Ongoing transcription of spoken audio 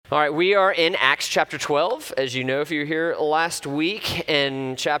All right, we are in Acts chapter 12. As you know, if you were here last week,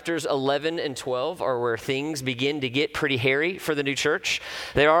 and chapters 11 and 12 are where things begin to get pretty hairy for the new church.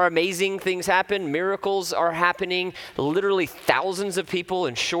 There are amazing things happen. Miracles are happening. Literally thousands of people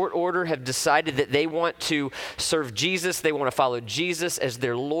in short order have decided that they want to serve Jesus. They want to follow Jesus as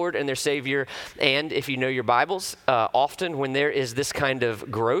their Lord and their Savior. And if you know your Bibles, often when there is this kind of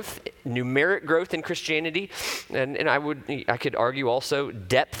growth, numeric growth in Christianity, and I could argue also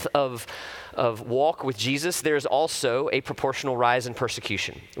depth of walk with Jesus, there's also a proportional rise in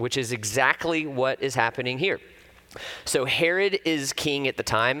persecution, which is exactly what is happening here. So Herod is king at the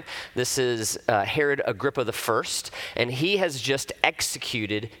time. This is Herod Agrippa I, and he has just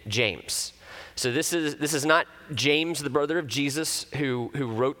executed James. So this is not James, the brother of Jesus, who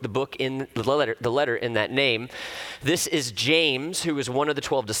wrote the book in the letter in that name. This is James, who was one of the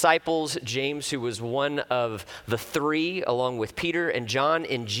 12 disciples. James, who was one of the three, along with Peter and John,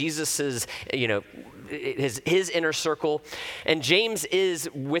 in Jesus's, his inner circle. And James is,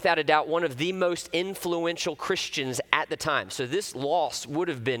 without a doubt, one of the most influential Christians at the time. So this loss would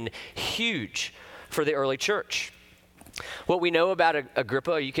have been huge for the early church. What we know about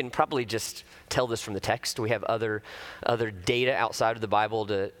Agrippa, you can probably just tell this from the text. We have other data outside of the Bible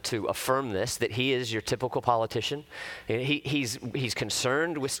to affirm this, that he is your typical politician. He's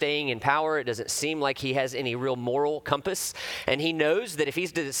concerned with staying in power. It doesn't seem like he has any real moral compass. And he knows that if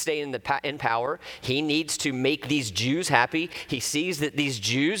he's to stay in power, he needs to make these Jews happy. He sees that these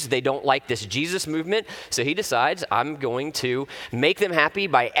Jews, they don't like this Jesus movement. So he decides, I'm going to make them happy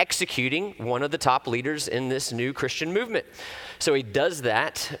by executing one of the top leaders in this new Christian movement. So he does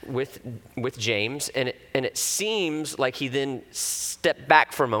that with James, and it seems like he then stepped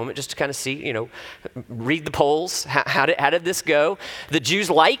back for a moment just to kind of see, read the polls. How did this go? The Jews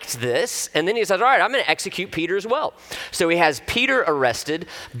liked this, and then he says, all right, I'm going to execute Peter as well. So he has Peter arrested,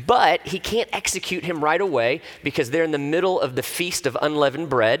 but he can't execute him right away because they're in the middle of the Feast of Unleavened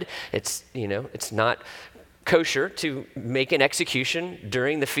Bread. It's not kosher to make an execution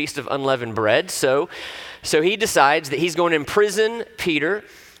during the Feast of Unleavened Bread. So he decides that he's going to imprison Peter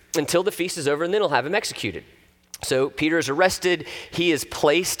until the feast is over, and then he'll have him executed. So Peter is arrested. He is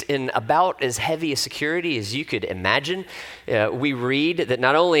placed in about as heavy a security as you could imagine. We read that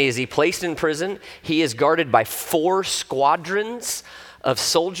not only is he placed in prison, he is guarded by 4 squadrons of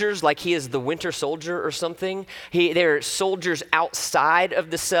soldiers, like he is the winter soldier or something. There are soldiers outside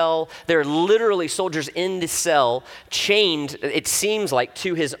of the cell. There are literally soldiers in the cell chained, it seems like,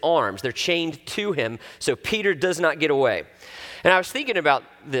 to his arms. They're chained to him, so Peter does not get away. And I was thinking about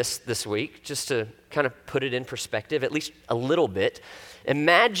this week, just to kind of put it in perspective, at least a little bit.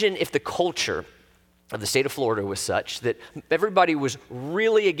 Imagine if the culture of the state of Florida was such that everybody was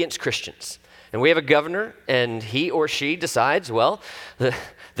really against Christians. And we have a governor, and he or she decides, well, the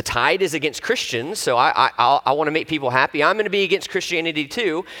tide is against Christians, so I want to make people happy. I'm going to be against Christianity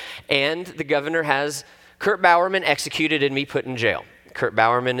too. And the governor has Kurt Bowerman executed and me put in jail. Kurt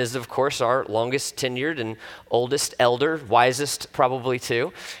Bowerman is, of course, our longest tenured and oldest elder, wisest probably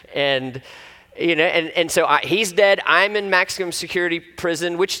too. And so he's dead. I'm in maximum security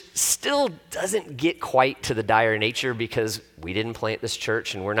prison, which still doesn't get quite to the dire nature because we didn't plant this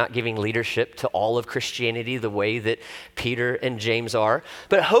church and we're not giving leadership to all of Christianity the way that Peter and James are.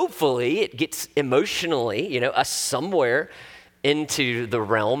 But hopefully it gets emotionally, us somewhere into the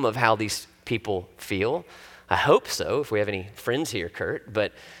realm of how these people feel. I hope so, if we have any friends here, Kurt,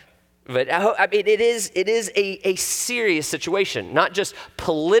 but it is a serious situation, not just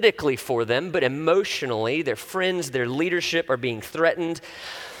politically for them, but emotionally. Their friends, their leadership are being threatened.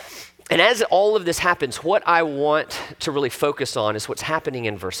 And as all of this happens, what I want to really focus on is what's happening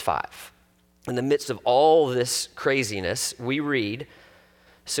in verse 5. In the midst of all this craziness, we read,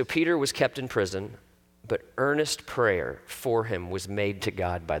 so Peter was kept in prison, but earnest prayer for him was made to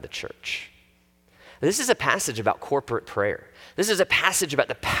God by the church. This is a passage about corporate prayer. This is a passage about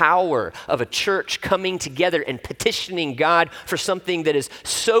the power of a church coming together and petitioning God for something that is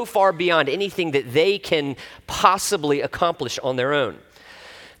so far beyond anything that they can possibly accomplish on their own.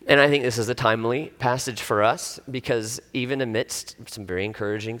 And I think this is a timely passage for us because even amidst some very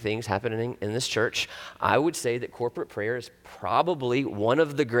encouraging things happening in this church, I would say that corporate prayer is probably one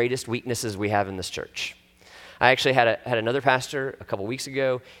of the greatest weaknesses we have in this church. I actually had another pastor a couple weeks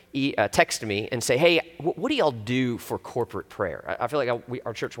ago text me and say, hey, what do y'all do for corporate prayer? I feel like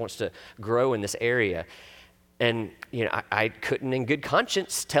our church wants to grow in this area. And I couldn't in good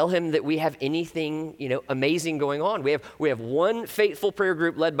conscience tell him that we have anything amazing going on. We have one faithful prayer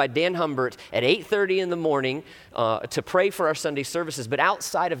group led by Dan Humbert at 8:30 in the morning to pray for our Sunday services. But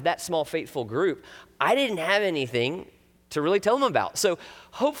outside of that small faithful group, I didn't have anything to really tell them about. So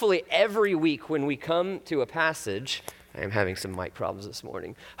hopefully every week when we come to a passage, I am having some mic problems this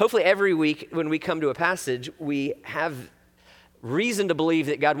morning. Hopefully every week when we come to a passage, we have reason to believe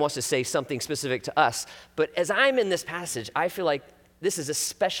that God wants to say something specific to us. But as I'm in this passage, I feel like this is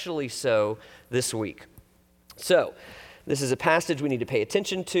especially so this week. So this is a passage we need to pay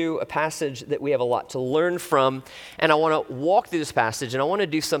attention to, a passage that we have a lot to learn from. And I want to walk through this passage, and I want to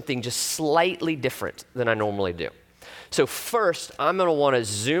do something just slightly different than I normally do. So first, I'm going to want to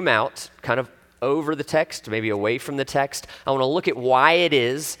zoom out, kind of over the text, maybe away from the text. I want to look at why it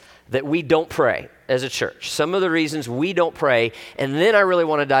is that we don't pray as a church, some of the reasons we don't pray, and then I really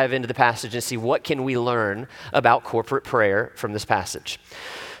want to dive into the passage and see what can we learn about corporate prayer from this passage.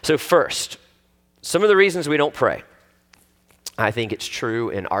 So first, some of the reasons we don't pray. I think it's true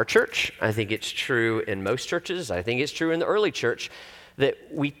in our church. I think it's true in most churches. I think it's true in the early church that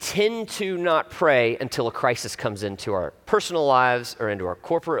we tend to not pray until a crisis comes into our personal lives or into our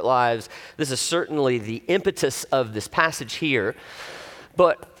corporate lives. This is certainly the impetus of this passage here.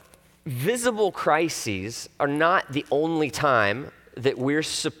 But visible crises are not the only time that we're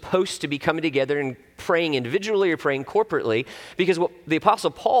supposed to be coming together and praying individually or praying corporately, because what the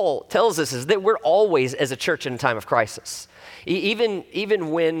Apostle Paul tells us is that we're always, as a church, in a time of crisis.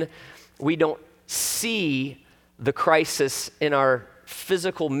 Even when we don't see the crisis in our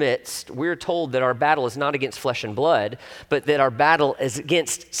physical midst, we're told that our battle is not against flesh and blood, but that our battle is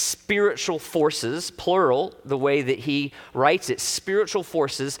against spiritual forces, plural, the way that he writes it, spiritual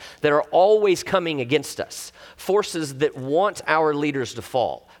forces that are always coming against us, forces that want our leaders to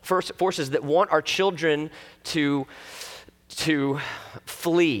fall, forces that want our children to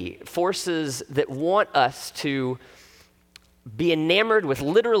flee, forces that want us to be enamored with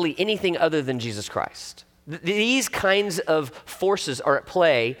literally anything other than Jesus Christ. These kinds of forces are at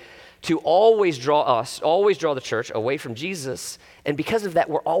play to always draw the church away from Jesus. And because of that,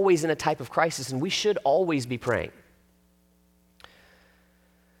 we're always in a type of crisis, and we should always be praying.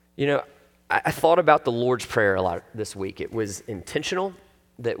 You know, I thought about the Lord's Prayer a lot this week. It was intentional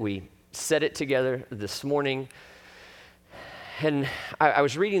that we said it together this morning. And I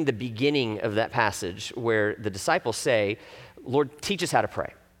was reading the beginning of that passage where the disciples say, Lord, teach us how to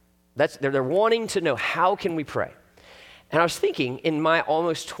pray. They're wanting to know, how can we pray? And I was thinking, in my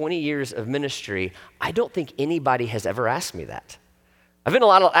almost 20 years of ministry, I don't think anybody has ever asked me that. I've been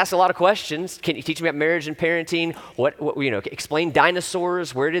asked a lot of questions. Can you teach me about marriage and parenting? Explain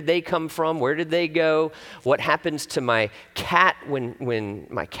dinosaurs. Where did they come from? Where did they go? What happens to my cat when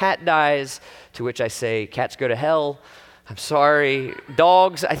my cat dies? To which I say, cats go to hell. I'm sorry.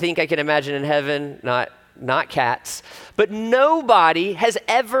 Dogs, I think I can imagine in heaven, not cats. But nobody has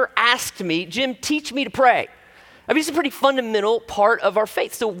ever asked me, Jim, teach me to pray. I mean, it's a pretty fundamental part of our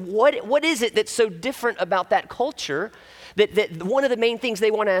faith. So what is it that's so different about that culture that one of the main things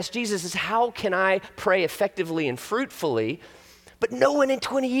they want to ask Jesus is, how can I pray effectively and fruitfully? But no one in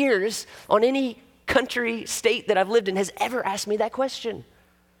 20 years on any country, state that I've lived in has ever asked me that question.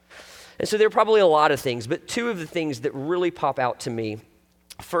 And so there are probably a lot of things, but two of the things that really pop out to me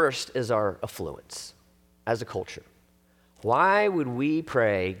first is our affluence as a culture. Why would we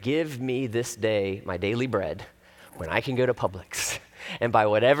pray, give me this day my daily bread, when I can go to Publix and buy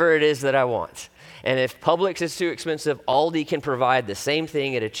whatever it is that I want? And if Publix is too expensive, Aldi can provide the same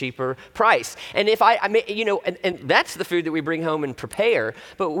thing at a cheaper price. And if and that's the food that we bring home and prepare,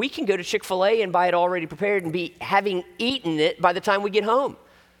 but we can go to Chick-fil-A and buy it already prepared and be having eaten it by the time we get home.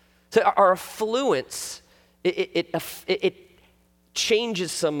 So our affluence, it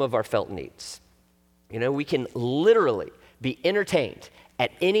changes some of our felt needs. You know, we can literally be entertained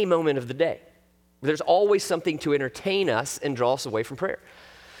at any moment of the day. There's always something to entertain us and draw us away from prayer.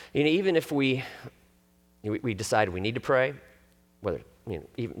 You know, even if we decide we need to pray,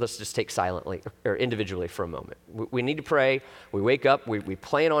 let's just take silently or individually for a moment. We need to pray. We wake up, we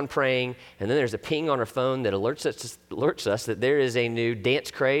plan on praying, and then there's a ping on our phone that alerts us that there is a new dance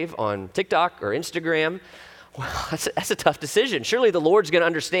crave on TikTok or Instagram. Well, that's a tough decision. Surely the Lord's going to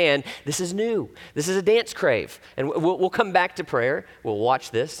understand this is new. This is a dance crave. And we'll come back to prayer. We'll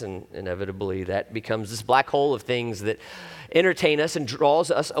watch this, and inevitably that becomes this black hole of things that entertain us and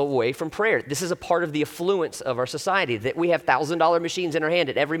draws us away from prayer. This is a part of the affluence of our society, that we have $1,000 machines in our hand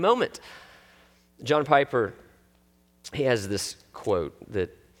at every moment. John Piper, he has this quote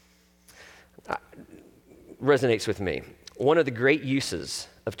that resonates with me. One of the great uses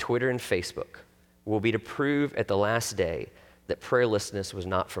of Twitter and Facebook will be to prove at the last day that prayerlessness was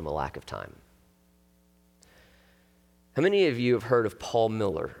not from a lack of time. How many of you have heard of Paul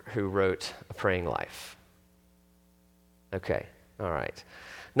Miller, who wrote A Praying Life? Okay, all right.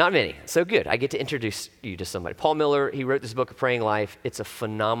 Not many. So good. I get to introduce you to somebody. Paul Miller, he wrote this book, A Praying Life. It's a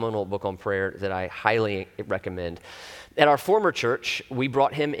phenomenal book on prayer that I highly recommend. At our former church, we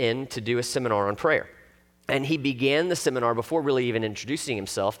brought him in to do a seminar on prayer. And he began the seminar before really even introducing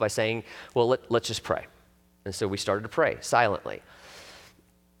himself by saying, well, let's just pray. And so we started to pray silently.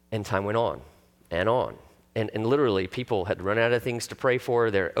 And time went on and on. And literally, people had run out of things to pray for.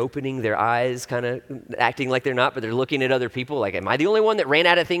 They're opening their eyes, kind of acting like they're not, but they're looking at other people like, am I the only one that ran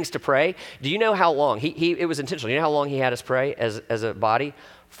out of things to pray? Do you know how long? It was intentional. You know how long he had us pray as a body?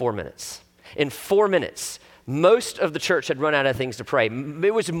 4 minutes. In 4 minutes, most of the church had run out of things to pray.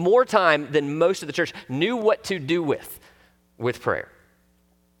 It was more time than most of the church knew what to do with prayer.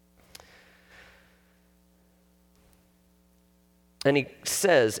 And he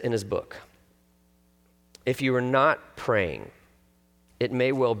says in his book, if you are not praying, it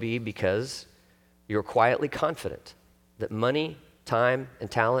may well be because you're quietly confident that money, time, and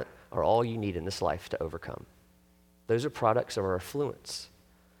talent are all you need in this life to overcome. Those are products of our affluence.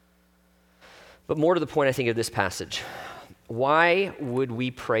 But more to the point, I think, of this passage, why would we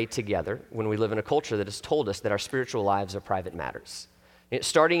pray together when we live in a culture that has told us that our spiritual lives are private matters?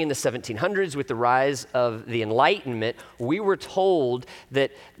 Starting in the 1700s with the rise of the Enlightenment, we were told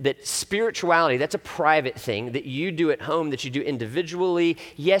that spirituality, that's a private thing that you do at home, that you do individually.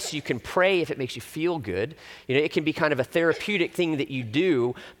 Yes, you can pray if it makes you feel good. It can be kind of a therapeutic thing that you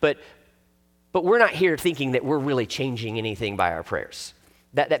do, but we're not here thinking that we're really changing anything by our prayers.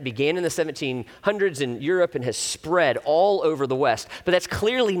 That began in the 1700s in Europe and has spread all over the West. But that's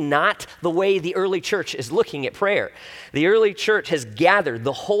clearly not the way the early church is looking at prayer. The early church has gathered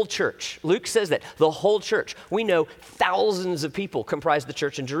the whole church. Luke says that, the whole church. We know thousands of people comprise the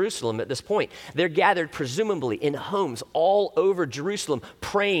church in Jerusalem at this point. They're gathered presumably in homes all over Jerusalem,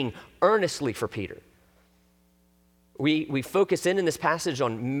 praying earnestly for Peter. We focus in this passage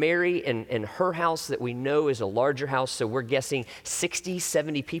on Mary and her house that we know is a larger house, so we're guessing 60,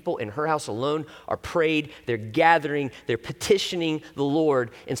 70 people in her house alone are prayed, they're gathering, they're petitioning the Lord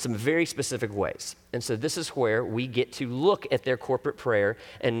in some very specific ways. And so this is where we get to look at their corporate prayer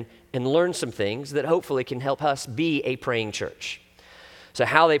and learn some things that hopefully can help us be a praying church. So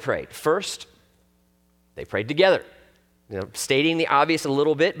how they prayed. First, they prayed together. Stating the obvious a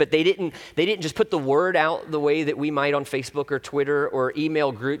little bit, but they didn't just put the word out the way that we might on Facebook or Twitter or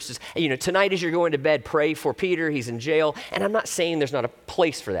email groups. Just, tonight as you're going to bed, pray for Peter, he's in jail. And I'm not saying there's not a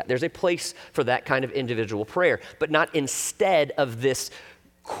place for that. There's a place for that kind of individual prayer, but not instead of this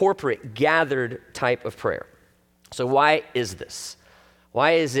corporate, gathered type of prayer. So why is this?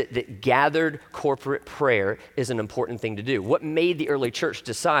 Why is it that gathered corporate prayer is an important thing to do? What made the early church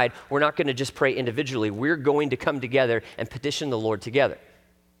decide we're not going to just pray individually, we're going to come together and petition the Lord together?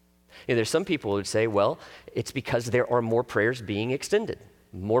 There's some people who would say, well, it's because there are more prayers being extended.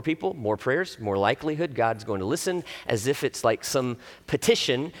 More people, more prayers, more likelihood God's going to listen, as if it's like some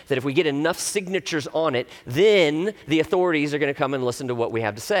petition that if we get enough signatures on it, then the authorities are going to come and listen to what we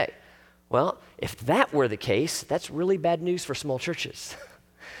have to say. Well, if that were the case, that's really bad news for small churches.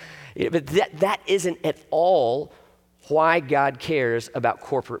 But that isn't at all why God cares about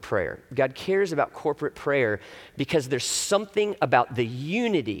corporate prayer. God cares about corporate prayer because there's something about the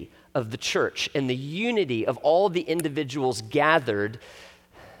unity of the church and the unity of all the individuals gathered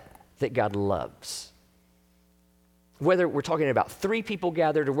that God loves. Whether we're talking about 3 people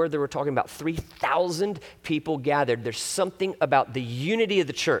gathered or whether we're talking about 3,000 people gathered, there's something about the unity of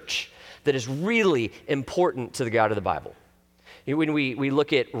the church that is really important to the God of the Bible. When we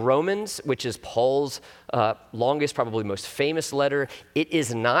look at Romans, which is Paul's longest, probably most famous letter, it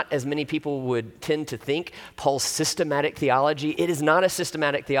is not, as many people would tend to think, Paul's systematic theology. It is not a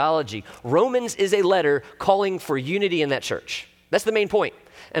systematic theology. Romans is a letter calling for unity in that church. That's the main point,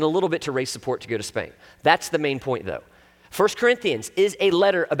 and a little bit to raise support to go to Spain. That's the main point, though. 1 Corinthians is a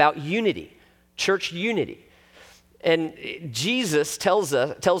letter about unity, church unity. And Jesus tells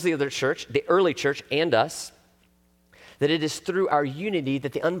the other church, the early church and us, that it is through our unity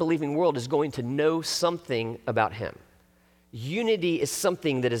that the unbelieving world is going to know something about him. Unity is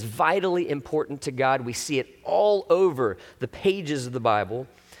something that is vitally important to God. We see it all over the pages of the Bible.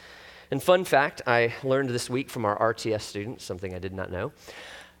 And fun fact, I learned this week from our RTS students, something I did not know.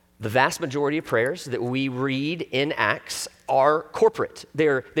 The vast majority of prayers that we read in Acts are corporate. They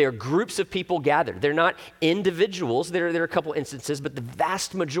are groups of people gathered. They're not individuals. There are a couple instances, but the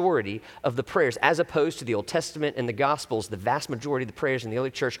vast majority of the prayers, as opposed to the Old Testament and the Gospels, the vast majority of the prayers in the early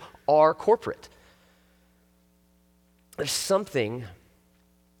church are corporate. There's something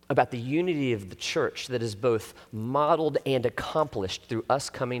about the unity of the church that is both modeled and accomplished through us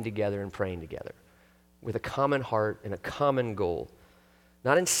coming together and praying together with a common heart and a common goal.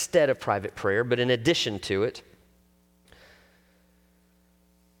 Not instead of private prayer, but in addition to it.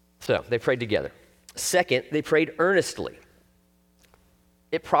 So they prayed together. Second, they prayed earnestly.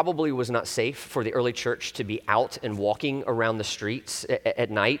 It probably was not safe for the early church to be out and walking around the streets at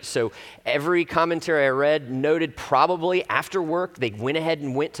night. So every commentary I read noted probably after work, they went ahead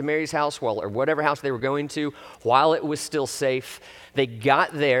and went to Mary's house or whatever house they were going to while it was still safe. They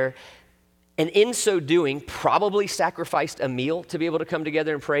got there, and in so doing, probably sacrificed a meal to be able to come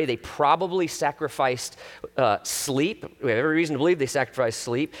together and pray. They probably sacrificed sleep. We have every reason to believe they sacrificed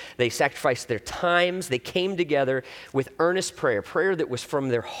sleep. They sacrificed their times. They came together with earnest prayer that was from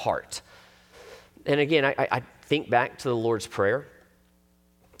their heart. And again, I think back to the Lord's Prayer.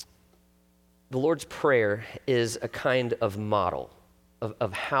 The Lord's Prayer is a kind of model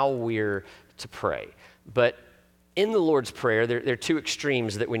of how we're to pray. But in the Lord's Prayer, there are two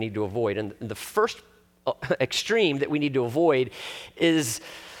extremes that we need to avoid. And the first extreme that we need to avoid is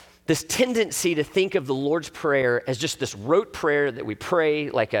this tendency to think of the Lord's Prayer as just this rote prayer that we pray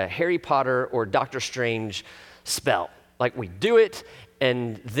like a Harry Potter or Doctor Strange spell. Like we do it,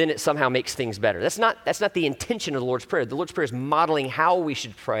 and then it somehow makes things better. That's not the intention of the Lord's Prayer. The Lord's Prayer is modeling how we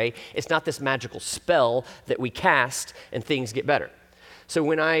should pray. It's not this magical spell that we cast and things get better. So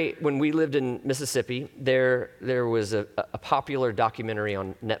when we lived in Mississippi, there was a popular documentary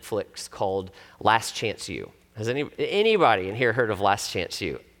on Netflix called Last Chance U. Has anybody in here heard of Last Chance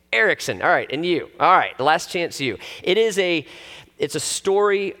U? Erickson, all right, and you. All right, Last Chance U. It's a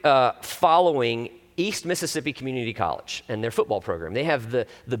story following East Mississippi Community College and their football program. They have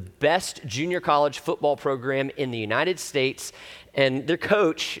the best junior college football program in the United States. And their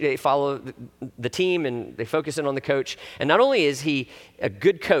coach, they follow the team and they focus in on the coach. And not only is he a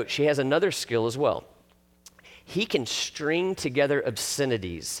good coach, he has another skill as well. He can string together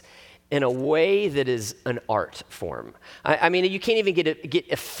obscenities in a way that is an art form. I mean, you can't even get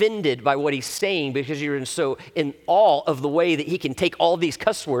offended by what he's saying because you're in awe of the way that he can take all these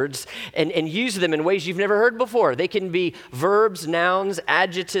cuss words and use them in ways you've never heard before. They can be verbs, nouns,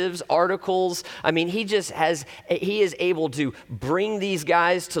 adjectives, articles. I mean, he is able to bring these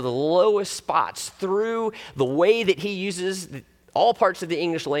guys to the lowest spots through the way that he uses all parts of the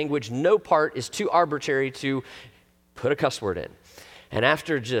English language. No part is too arbitrary to put a cuss word in. And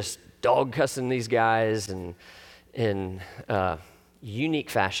after just dog cussing these guys in unique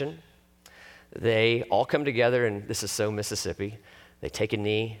fashion, they all come together, and this is so Mississippi. They take a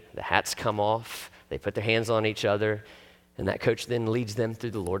knee, the hats come off, they put their hands on each other, and that coach then leads them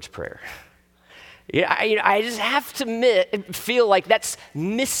through the Lord's Prayer. I just have to feel like that's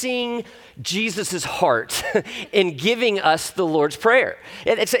missing Jesus' heart in giving us the Lord's Prayer.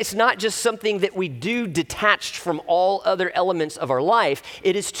 It's not just something that we do detached from all other elements of our life.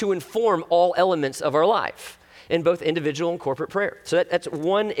 It is to inform all elements of our life in both individual and corporate prayer. So that's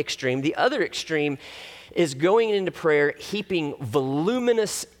one extreme. The other extreme is going into prayer heaping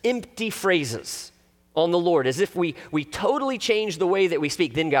voluminous, empty phrases on the Lord as if we totally change the way that we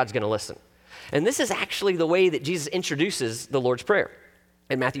speak, then God's going to listen. And this is actually the way that Jesus introduces the Lord's Prayer.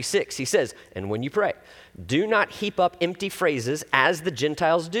 In Matthew 6, he says, "And when you pray, do not heap up empty phrases as the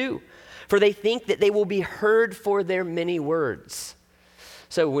Gentiles do, for they think that they will be heard for their many words."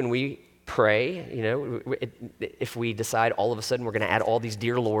 So when we pray, if we decide all of a sudden we're going to add all these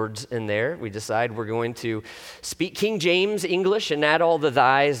dear lords in there, we decide we're going to speak King James English and add all the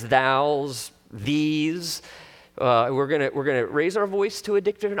thys, thous, these. We're gonna raise our voice to a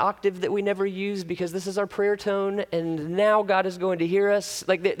different octave that we never use because this is our prayer tone, and now God is going to hear us.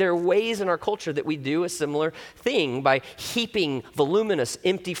 Like there are ways in our culture that we do a similar thing by heaping voluminous,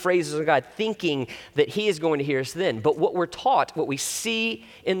 empty phrases on God, thinking that He is going to hear us then. But what we're taught, what we see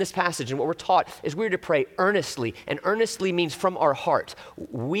in this passage, and what we're taught is we're to pray earnestly, and earnestly means from our heart.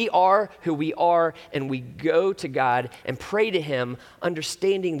 We are who we are, and we go to God and pray to Him,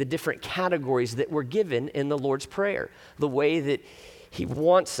 understanding the different categories that we're given in the Lord's Prayer, the way that He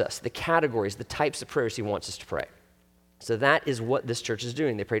wants us, the categories, the types of prayers He wants us to pray. So that is what this church is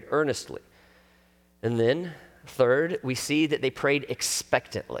doing. They prayed earnestly. And then, third, we see that they prayed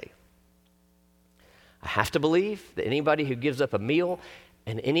expectantly. I have to believe that anybody who gives up a meal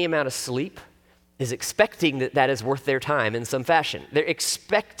and any amount of sleep is expecting that is worth their time in some fashion. They're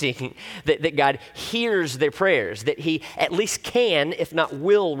expecting that God hears their prayers, that He at least can, if not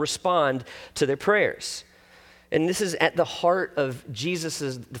will, respond to their prayers. And this is at the heart of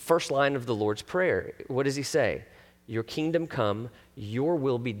the first line of the Lord's Prayer. What does He say? Your kingdom come, your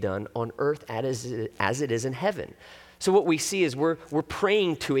will be done on earth as it is in heaven. So what we see is we're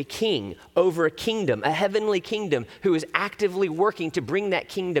praying to a king over a kingdom, a heavenly kingdom, who is actively working to bring that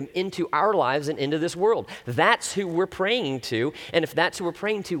kingdom into our lives and into this world. That's who we're praying to, and if that's who we're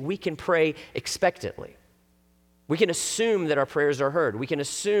praying to, we can pray expectantly. We can assume that our prayers are heard. We can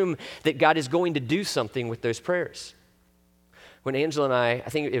assume that God is going to do something with those prayers. When Angela and I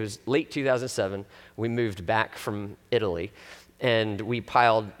think it was late 2007, we moved back from Italy, and we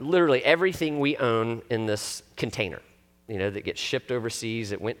piled literally everything we own in this container, that gets shipped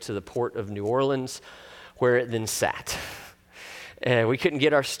overseas. It went to the port of New Orleans, where it then sat. And we couldn't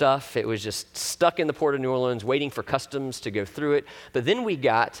get our stuff. It was just stuck in the port of New Orleans, waiting for customs to go through it. But then we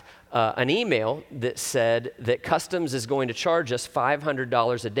got an email that said that customs is going to charge us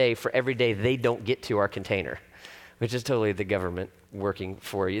 $500 a day for every day they don't get to our container, which is totally the government working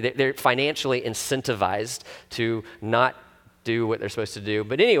for you. They're financially incentivized to not do what they're supposed to do.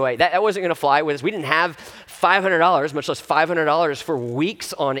 But anyway, that wasn't going to fly with us. We didn't have $500, much less $500 for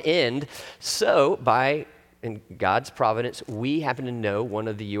weeks on end. So in God's providence, we happen to know one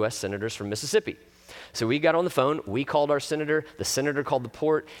of the U.S. senators from Mississippi. So we got on the phone, we called our senator, the senator called the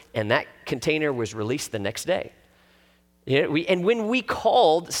port, and that container was released the next day. And when we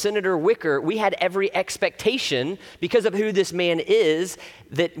called Senator Wicker, we had every expectation, because of who this man is,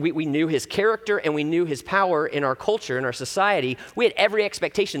 that we knew his character and we knew his power in our culture, in our society. We had every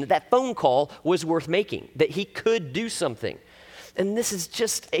expectation that phone call was worth making, that he could do something. And this is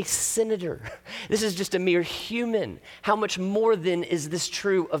just a senator. This is just a mere human. How much more then is this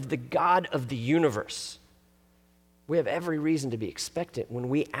true of the God of the universe? We have every reason to be expectant when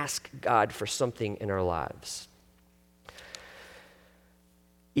we ask God for something in our lives.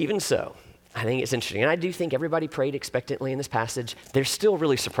 Even so, I think it's interesting, and I do think everybody prayed expectantly in this passage. They're still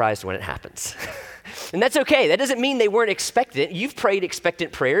really surprised when it happens. And that's okay. That doesn't mean they weren't expectant. You've prayed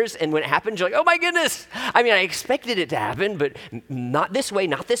expectant prayers, and when it happens, you're like, oh my goodness. I expected it to happen, but not this way,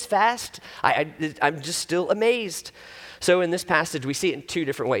 not this fast. I'm just still amazed. So in this passage, we see it in two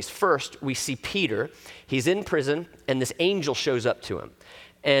different ways. First, we see Peter. He's in prison, and this angel shows up to him.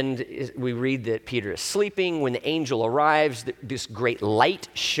 And we read that Peter is sleeping. When the angel arrives, this great light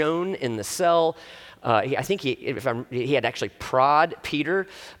shone in the cell. I think he had actually prod Peter,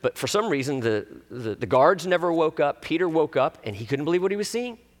 but for some reason the guards never woke up. Peter woke up, and he couldn't believe what he was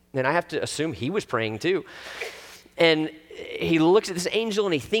seeing. And I have to assume he was praying too. And he looks at this angel,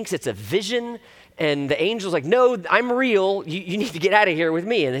 and he thinks it's a vision. And the angel's like, no, I'm real. You need to get out of here with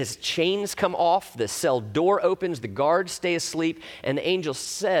me. And his chains come off. The cell door opens. The guards stay asleep. And the angel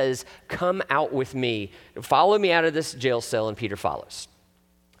says, come out with me. Follow me out of this jail cell. And Peter follows.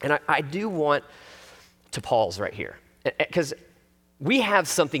 And I do want to pause right here, because we have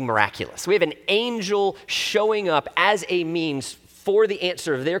something miraculous. We have an angel showing up as a means for the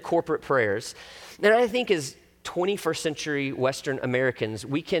answer of their corporate prayers. And I think as 21st century Western Americans,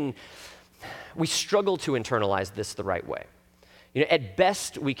 we struggle to internalize this the right way. At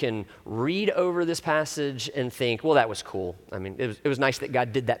best, we can read over this passage and think, well, that was cool. It was nice that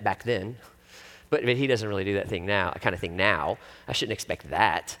God did that back then, but he doesn't really do that kind of thing now. I shouldn't expect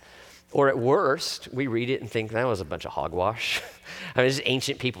that. Or at worst, we read it and think, that was a bunch of hogwash. It's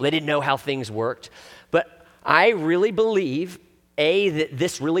ancient people. They didn't know how things worked. But I really believe, that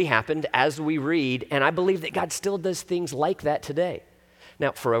this really happened as we read, and I believe that God still does things like that today.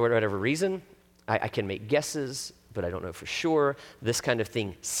 Now, for whatever reason, I can make guesses, but I don't know for sure. This kind of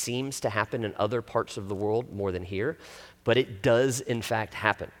thing seems to happen in other parts of the world more than here, but it does in fact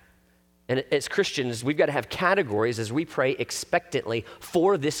happen. And as Christians, we've got to have categories as we pray expectantly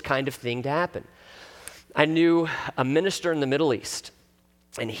for this kind of thing to happen. I knew a minister in the Middle East,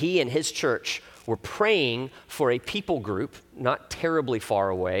 and he and his church were praying for a people group not terribly far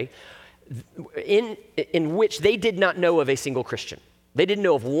away in which they did not know of a single Christian. They didn't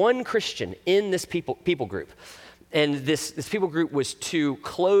know of one Christian in this people group. And this people group was too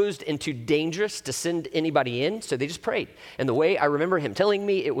closed and too dangerous to send anybody in, so they just prayed. And the way I remember him telling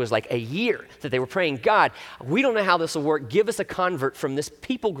me, it was like a year that they were praying, God, we don't know how this will work. Give us a convert from this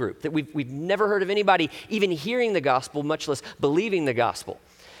people group that we've never heard of anybody even hearing the gospel, much less believing the gospel.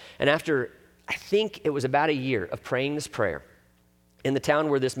 And after, I think it was about a year of praying this prayer, in the town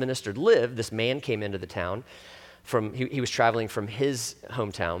where this minister lived, this man came into the town. He was traveling from his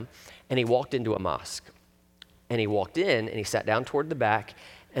hometown, and he walked into a mosque. And he walked in, and he sat down toward the back,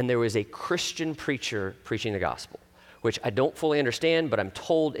 and there was a Christian preacher preaching the gospel which I don't fully understand, but I'm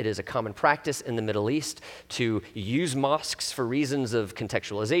told it is a common practice in the Middle East to use mosques for reasons of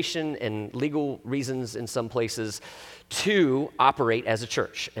contextualization and legal reasons in some places to operate as a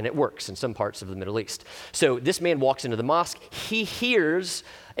church, and it works in some parts of the Middle East. So this man walks into the mosque, he hears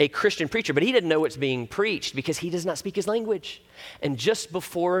a Christian preacher, but he didn't know what's being preached because he does not speak his language. And just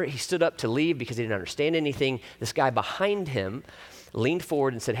before he stood up to leave because he didn't understand anything, this guy behind him leaned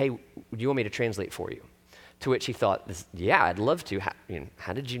forward and said, "Hey, do you want me to translate for you?" To which he thought, "Yeah, I'd love to.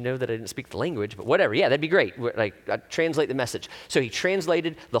 How did you know that I didn't speak the language? But whatever, yeah, that'd be great. I'd translate the message." So he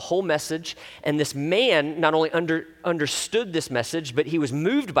translated the whole message, and this man not only understood this message, but he was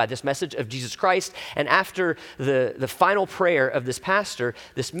moved by this message of Jesus Christ. And after the final prayer of this pastor,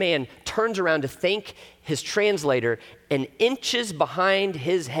 this man turns around to thank his translator, and inches behind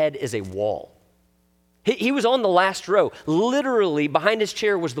his head is a wall. He was on the last row. Literally, behind his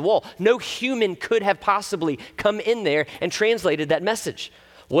chair was the wall. No human could have possibly come in there and translated that message.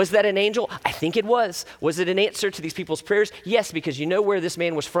 Was that an angel? I think it was. Was it an answer to these people's prayers? Yes, because you know where this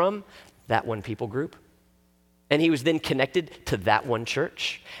man was from? That one people group. And he was then connected to that one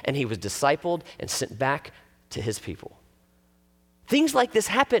church, and he was discipled and sent back to his people. Things like this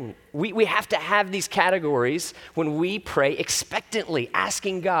happen. We have to have these categories when we pray expectantly,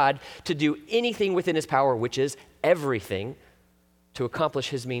 asking God to do anything within his power, which is everything, to accomplish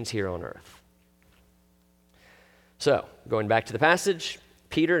his means here on earth. So, going back to the passage,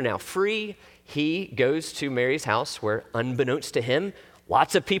 Peter, now free, he goes to Mary's house where, unbeknownst to him,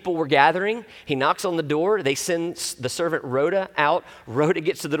 lots of people were gathering. He knocks on the door. They send the servant Rhoda out. Rhoda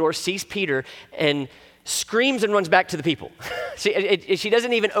gets to the door, sees Peter, and screams and runs back to the people. She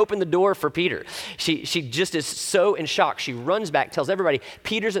doesn't even open the door for Peter. She just is so in shock. She runs back, tells everybody,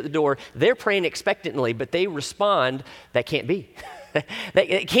 Peter's at the door. They're praying expectantly, but they respond, that can't be.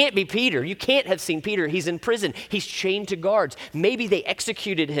 It can't be Peter. You can't have seen Peter. He's in prison. He's chained to guards. Maybe they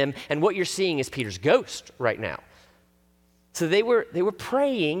executed him, and what you're seeing is Peter's ghost right now. So they were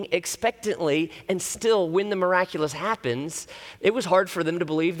praying expectantly, and still, when the miraculous happens, it was hard for them to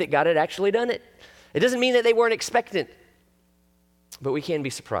believe that God had actually done it. It doesn't mean that they weren't expectant, but we can be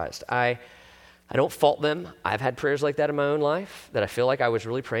surprised. I don't fault them. I've had prayers like that in my own life that I feel like I was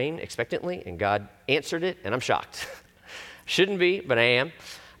really praying expectantly, and God answered it, and I'm shocked. Shouldn't be, but I am.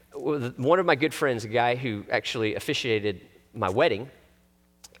 One of my good friends, a guy who actually officiated my wedding,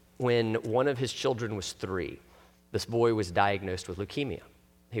 when one of his children was 3, this boy was diagnosed with leukemia.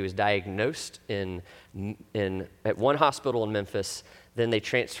 He was diagnosed at one hospital in Memphis. Then they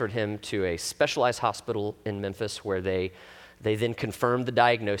transferred him to a specialized hospital in Memphis where they then confirmed the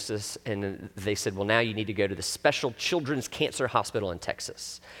diagnosis, and they said, well, now you need to go to the Special Children's Cancer Hospital in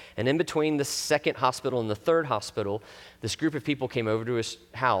Texas. And in between the second hospital and the third hospital, this group of people came over to his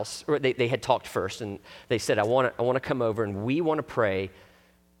house, or they had talked first, and they said, I want to come over, and we want to pray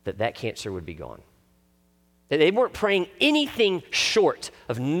that cancer would be gone. They weren't praying anything short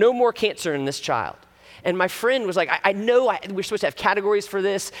of no more cancer in this child. And my friend was like, I know we're supposed to have categories for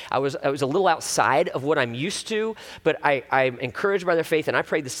this. I was a little outside of what I'm used to, but I'm encouraged by their faith, and I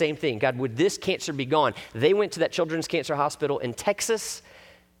prayed the same thing. God, would this cancer be gone? They went to that Children's Cancer Hospital in Texas,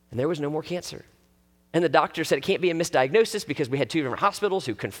 and there was no more cancer. And the doctor said it can't be a misdiagnosis because we had 2 different hospitals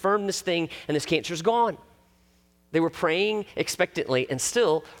who confirmed this thing, and this cancer's gone. They were praying expectantly and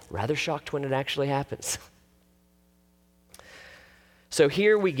still rather shocked when it actually happens. So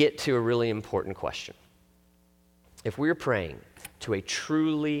here we get to a really important question. If we're praying to a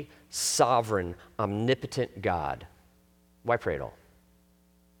truly sovereign, omnipotent God, why pray at all?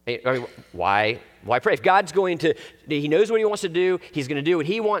 I mean, why pray? If God's he knows what he wants to do, he's going to do what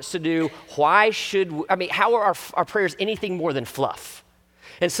he wants to do, how are our prayers anything more than fluff?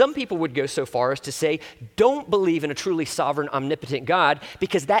 And some people would go so far as to say, don't believe in a truly sovereign, omnipotent God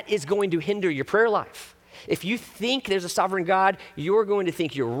because that is going to hinder your prayer life. If you think there's a sovereign God, you're going to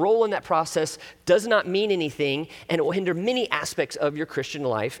think your role in that process does not mean anything, and it will hinder many aspects of your Christian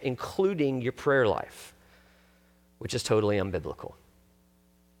life, including your prayer life, which is totally unbiblical.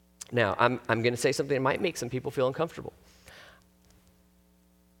 Now, I'm going to say something that might make some people feel uncomfortable.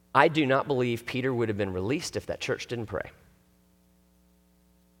 I do not believe Peter would have been released if that church didn't pray.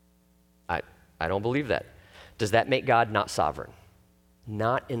 I don't believe that. Does that make God not sovereign?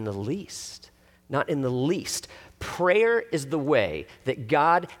 Not in the least. Not in the least. Prayer is the way that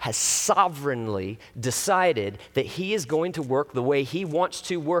God has sovereignly decided that he is going to work the way he wants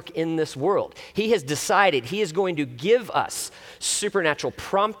to work in this world. He has decided he is going to give us supernatural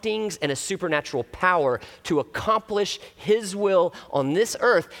promptings and a supernatural power to accomplish his will on this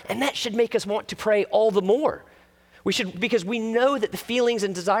earth, and that should make us want to pray all the more. We should, because we know that the feelings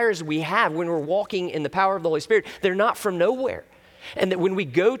and desires we have when we're walking in the power of the Holy Spirit, they're not from nowhere. And that when we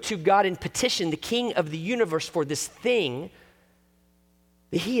go to God and petition the King of the universe for this thing,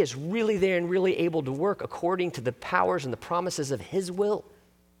 that he is really there and really able to work according to the powers and the promises of his will.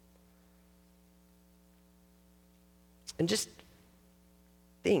 And just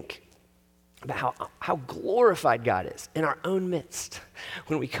think about how glorified God is in our own midst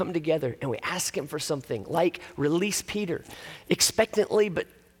when we come together and we ask him for something like release Peter expectantly, but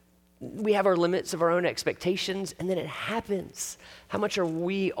we have our limits of our own expectations, and then it happens. How much are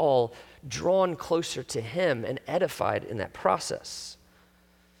we all drawn closer to him and edified in that process?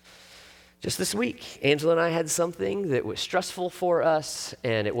 Just this week, Angela and I had something that was stressful for us,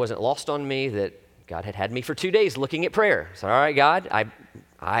 and it wasn't lost on me that God had me for 2 days looking at prayer. So, all right, God,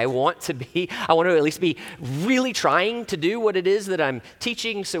 I want to at least be really trying to do what it is that I'm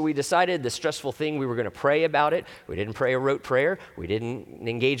teaching. So we decided the stressful thing, we were going to pray about it. We didn't pray a rote prayer. We didn't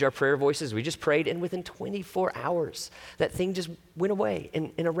engage our prayer voices. We just prayed, and within 24 hours, that thing just went away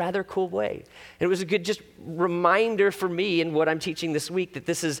in a rather cool way. And it was a good just reminder for me in what I'm teaching this week that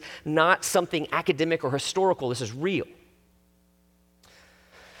this is not something academic or historical. This is real.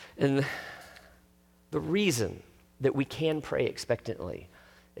 And the reason that we can pray expectantly,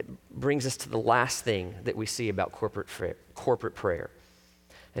 it brings us to the last thing that we see about corporate prayer.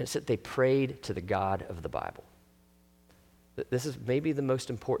 And it's that they prayed to the God of the Bible. This is maybe the most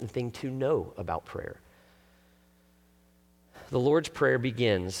important thing to know about prayer. The Lord's Prayer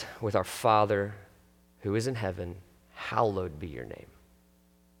begins with our Father who is in heaven, hallowed be your name.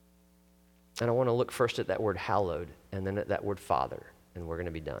 And I want to look first at that word hallowed and then at that word Father, and we're going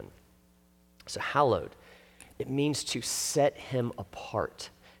to be done. So hallowed, it means to set him apart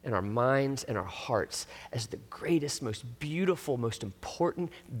in our minds and our hearts as the greatest, most beautiful, most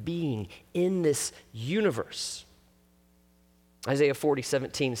important being in this universe. Isaiah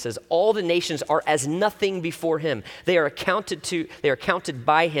 40:17 says, all the nations are as nothing before him. They are counted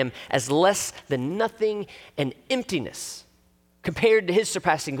by him as less than nothing and emptiness compared to his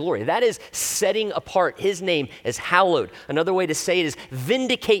surpassing glory. That is setting apart his name as hallowed. Another way to say it is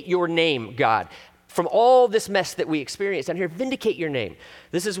vindicate your name, God. From all this mess that we experience down here, vindicate your name.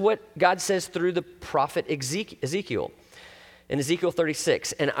 This is what God says through the prophet Ezekiel. In Ezekiel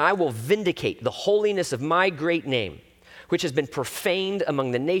 36, and I will vindicate the holiness of my great name, which has been profaned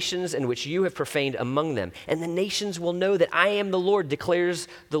among the nations and which you have profaned among them. And the nations will know that I am the Lord, declares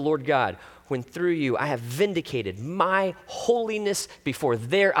the Lord God, when through you I have vindicated my holiness before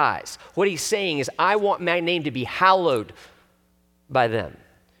their eyes. What he's saying is, I want my name to be hallowed by them.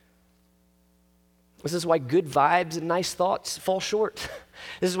 This is why good vibes and nice thoughts fall short.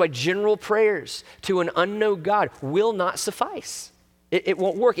 This is why general prayers to an unknown God will not suffice. It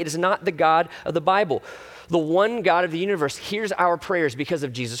won't work. It is not the God of the Bible. The one God of the universe hears our prayers because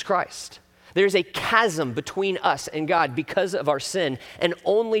of Jesus Christ. There's a chasm between us and God because of our sin, and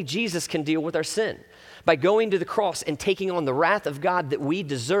only Jesus can deal with our sin. By going to the cross and taking on the wrath of God that we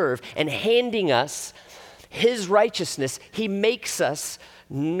deserve and handing us his righteousness, he makes us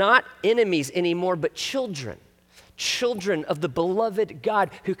not enemies anymore, but children of the beloved God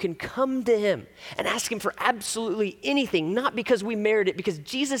who can come to him and ask him for absolutely anything, not because we merit it, because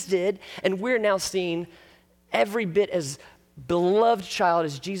Jesus did, and we're now seen every bit as beloved child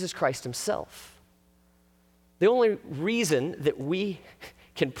as Jesus Christ himself. The only reason that we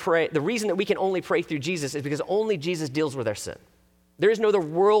can pray, the reason that we can only pray through Jesus is because only Jesus deals with our sin. There is no other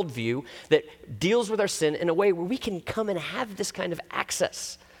worldview that deals with our sin in a way where we can come and have this kind of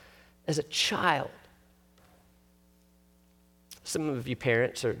access as a child. Some of you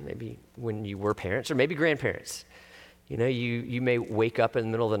parents, or maybe when you were parents, or maybe grandparents, you may wake up in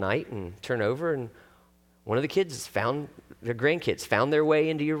the middle of the night and turn over, and one of the grandkids found their way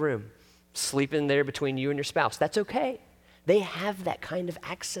into your room, sleeping there between you and your spouse. That's okay. They have that kind of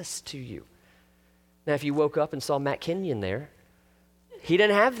access to you. Now, if you woke up and saw Matt Kenyon there, he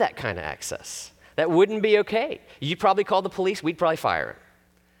didn't have that kind of access. That wouldn't be okay. You'd probably call the police. We'd probably fire him.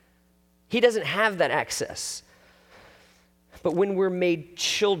 He doesn't have that access. But when we're made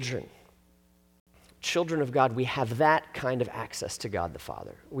children of God, we have that kind of access to God the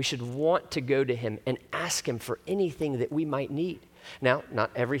Father. We should want to go to him and ask him for anything that we might need. Now,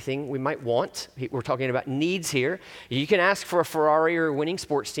 not everything we might want. We're talking about needs here. You can ask for a Ferrari or a winning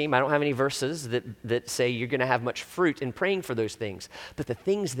sports team. I don't have any verses that say you're going to have much fruit in praying for those things. But the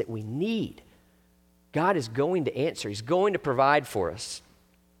things that we need, God is going to answer. He's going to provide for us.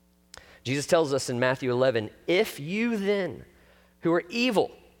 Jesus tells us in Matthew 11, if you then, who are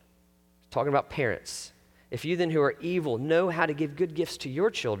evil, talking about parents, If you then who are evil know how to give good gifts to your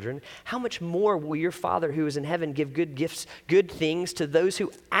children, how much more will your Father who is in heaven give good gifts, good things to those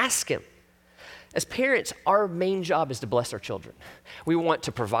who ask him? As parents, our main job is to bless our children. We want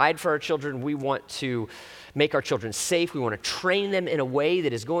to provide for our children. We want to make our children safe. We want to train them in a way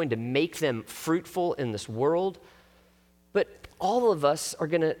that is going to make them fruitful in this world. But all of us are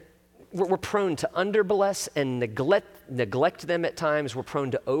we're prone to underbless and neglect them at times. We're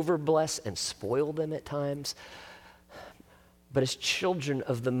prone to overbless and spoil them at times. But as children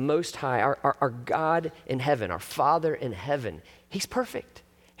of the Most High, our God in heaven, our Father in heaven, he's perfect.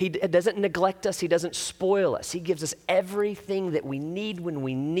 He doesn't neglect us. He doesn't spoil us. He gives us everything that we need when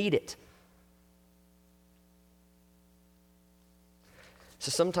we need it. So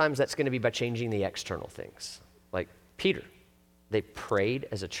sometimes that's going to be by changing the external things. Like Peter, they prayed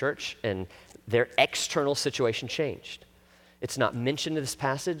as a church and their external situation changed. It's not mentioned in this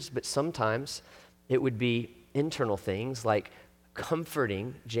passage, but sometimes it would be internal things like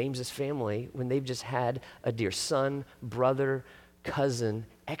comforting James's family when they've just had a dear son, brother, cousin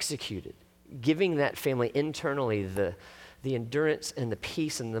executed, giving that family internally the endurance and the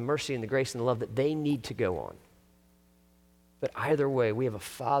peace and the mercy and the grace and the love that they need to go on. But either way, we have a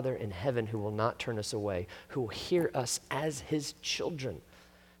Father in heaven who will not turn us away, who will hear us as his children,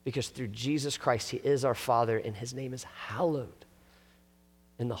 because through Jesus Christ, he is our Father, and his name is hallowed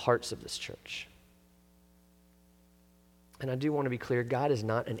in the hearts of this church. And I do want to be clear, God is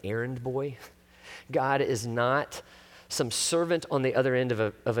not an errand boy. God is not some servant on the other end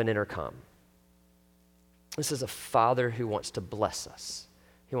of an intercom. This is a Father who wants to bless us.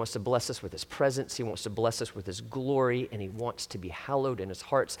 He wants to bless us with his presence. He wants to bless us with his glory, and he wants to be hallowed in his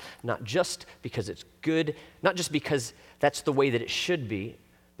hearts, not just because it's good, not just because that's the way that it should be,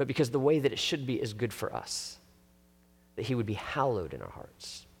 but because the way that it should be is good for us, that he would be hallowed in our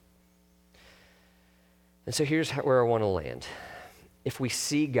hearts. And so here's where I want to land. If we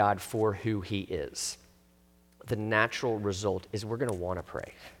see God for who he is, the natural result is we're going to want to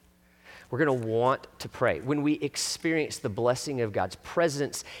pray. We're going to want to pray. When we experience the blessing of God's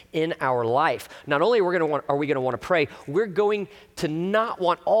presence in our life, not only are we going to want to pray, we're going to not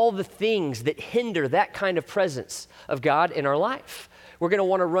want all the things that hinder that kind of presence of God in our life. We're going to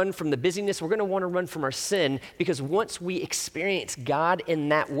want to run from the busyness. We're going to want to run from our sin, because once we experience God in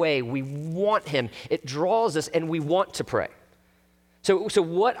that way, we want him. It draws us, and we want to pray. So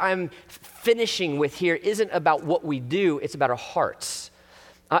what I'm finishing with here isn't about what we do, it's about our hearts.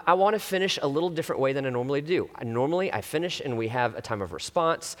 I want to finish a little different way than I normally do. Normally, I finish and we have a time of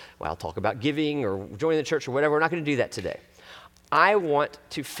response. Well, I'll talk about giving or joining the church or whatever. We're not going to do that today. I want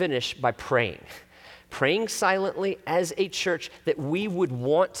to finish by praying silently as a church that we would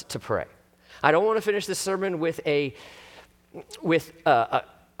want to pray. I don't want to finish this sermon with an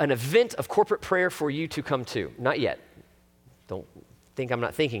event of corporate prayer for you to come to. Not yet. Don't think I'm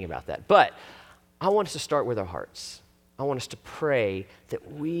not thinking about that. But I want us to start with our hearts. I want us to pray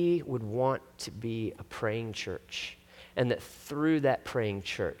that we would want to be a praying church, and that through that praying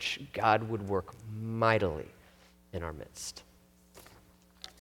church, God would work mightily in our midst.